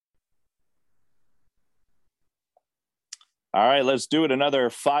All right, let's do it. Another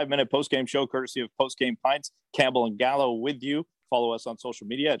 5-minute post-game show courtesy of Post-Game Pints. Campbell and Gallo with you. Follow us on social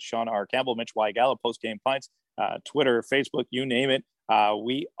media at Sean R. Campbell, Mitch Y. Gallo, Post-Game Pints, Twitter, Facebook, you name it.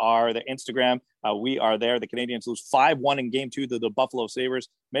 We are the Instagram. We are there. The Canadians lose 5-1 in Game 2 to the Buffalo Sabres.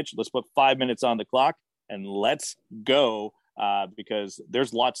 Mitch, let's put 5 minutes on the clock and let's go because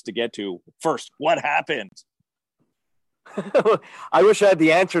there's lots to get to. First, what happened? I wish I had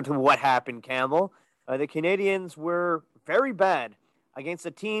the answer to what happened, Campbell. The Canadians were very bad against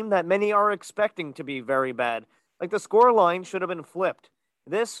a team that many are expecting to be very bad. Like, the score line should have been flipped.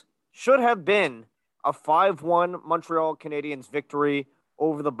 This should have been a 5-1 Montreal Canadiens victory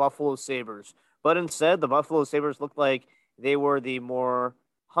over the Buffalo Sabres. But instead, the Buffalo Sabres looked like they were the more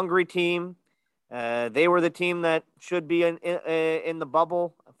hungry team. They were the team that should be in the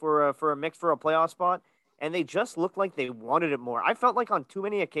bubble for a mix for a playoff spot. And they just looked like they wanted it more. I felt like on too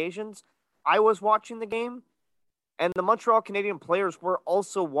many occasions, I was watching the game, and the Montreal Canadian players were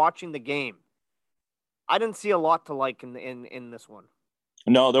also watching the game. I didn't see a lot to like in this one.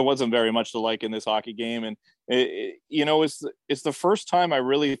 No, there wasn't very much to like in this hockey game. And, it's the first time I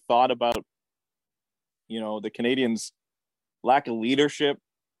really thought about, the Canadians' lack of leadership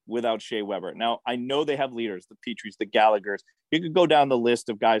without Shea Weber. Now, I know they have leaders, the Petries, the Gallaghers. You could go down the list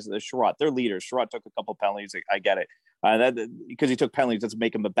of guys, the Sherratt, they're leaders. Sherratt took a couple penalties. I get it. Because he took penalties doesn't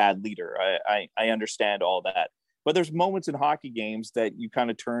make him a bad leader. I understand all that. But there's moments in hockey games that you kind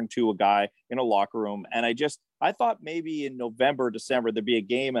of turn to a guy in a locker room. And I thought maybe in November, December, there'd be a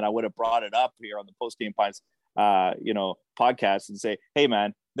game and I would have brought it up here on the Post-Game Pints, podcast and say, hey,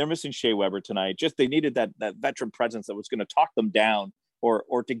 man, they're missing Shea Weber tonight. Just they needed that veteran presence that was going to talk them down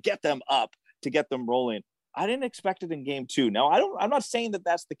or to get them up, to get them rolling. I didn't expect it in Game 2. Now, I'm not saying that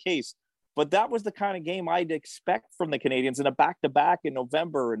that's the case, but that was the kind of game I'd expect from the Canadians in a back-to-back in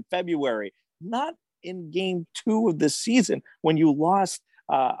November and February, not in Game 2 of this season when you lost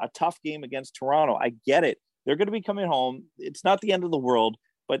a tough game against Toronto. I get it. They're going to be coming home. It's not the end of the world,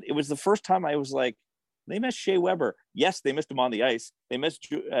 but it was the first time I was like, they missed Shea Weber. Yes, they missed him on the ice. They missed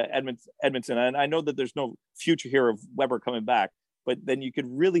Edmondson. And I know that there's no future here of Weber coming back, but then you could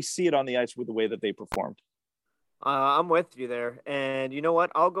really see it on the ice with the way that they performed. I'm with you there. And you know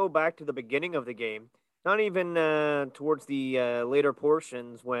what? I'll go back to the beginning of the game, not even towards the later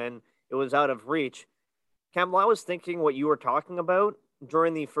portions when it was out of reach. Campbell, I was thinking what you were talking about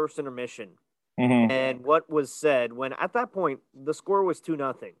during the first intermission and what was said when at that point the score was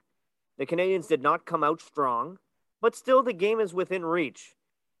 2-0. The Canadians did not come out strong, but still the game is within reach.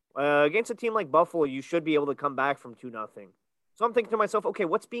 Against a team like Buffalo, you should be able to come back from 2-0. So I'm thinking to myself, okay,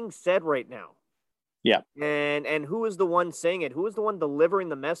 what's being said right now? Yeah. And who is the one saying it? Who is the one delivering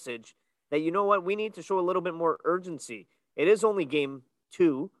the message that, you know what, we need to show a little bit more urgency? It is only Game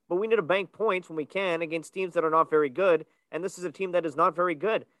 2, but we need to bank points when we can against teams that are not very good, and this is a team that is not very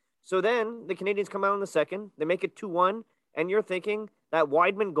good. So then the Canadians come out in the second, they make it 2-1, and you're thinking that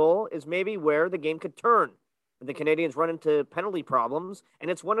Weidman goal is maybe where the game could turn. The Canadians run into penalty problems,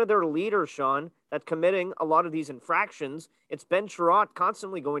 and it's one of their leaders, Sean, that's committing a lot of these infractions. It's Ben Sherratt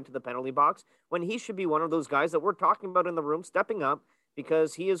constantly going to the penalty box when he should be one of those guys that we're talking about in the room stepping up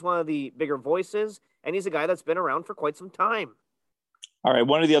because he is one of the bigger voices, and he's a guy that's been around for quite some time. All right.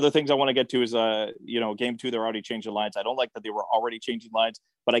 One of the other things I want to get to is, Game 2, they're already changing lines. I don't like that they were already changing lines,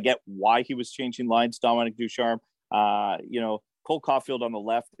 but I get why he was changing lines. Dominic Ducharme, Cole Caulfield on the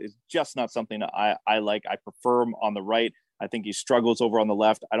left is just not something that I like. I prefer him on the right. I think he struggles over on the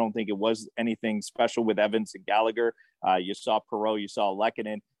left. I don't think it was anything special with Evans and Gallagher. You saw Perreault, you saw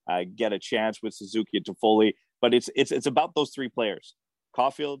Lehkonen get a chance with Suzuki and Toffoli, but it's about those three players.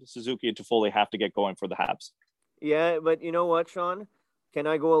 Caulfield, Suzuki, and Toffoli have to get going for the Habs. Yeah, but you know what, Sean? Can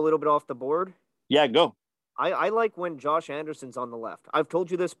I go a little bit off the board? Yeah, go. I like when Josh Anderson's on the left. I've told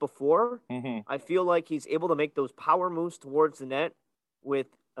you this before. I feel like he's able to make those power moves towards the net with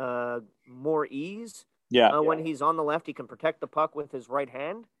more ease. When he's on the left, he can protect the puck with his right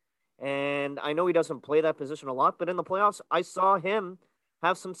hand. And I know he doesn't play that position a lot, but in the playoffs, I saw him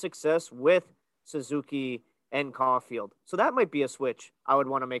have some success with Suzuki and Caulfield. So that might be a switch I would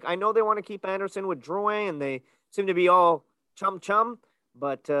want to make. I know they want to keep Anderson with Drouin, and they seem to be all chum-chum.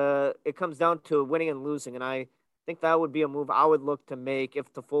 But it comes down to winning and losing, and I think that would be a move I would look to make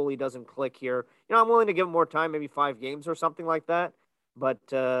if Toffoli doesn't click here. I'm willing to give him more time, maybe 5 games or something like that. But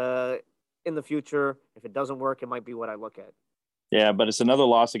in the future, if it doesn't work, it might be what I look at. Yeah, but it's another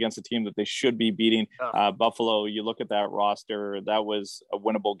loss against a team that they should be beating. Buffalo, you look at that roster, that was a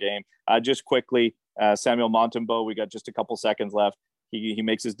winnable game. Just quickly, Samuel Montembeault, we got just a couple seconds left. He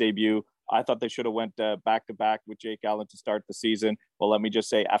makes his debut. I thought they should have went back-to-back with Jake Allen to start the season. Well, let me just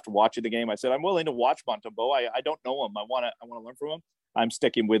say, after watching the game, I said, I'm willing to watch Montembeault. I don't know him. I want to learn from him. I'm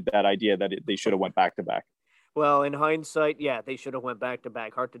sticking with that idea that they should have went back-to-back. Well, in hindsight, yeah, they should have went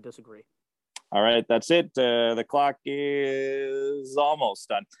back-to-back. Hard to disagree. All right, that's it. The clock is almost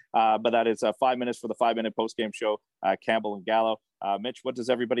done. But that is 5 minutes for the 5-minute post-game show, Campbell and Gallo. Mitch, what does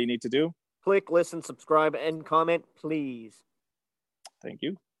everybody need to do? Click, listen, subscribe, and comment, please. Thank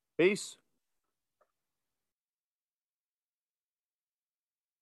you. Peace.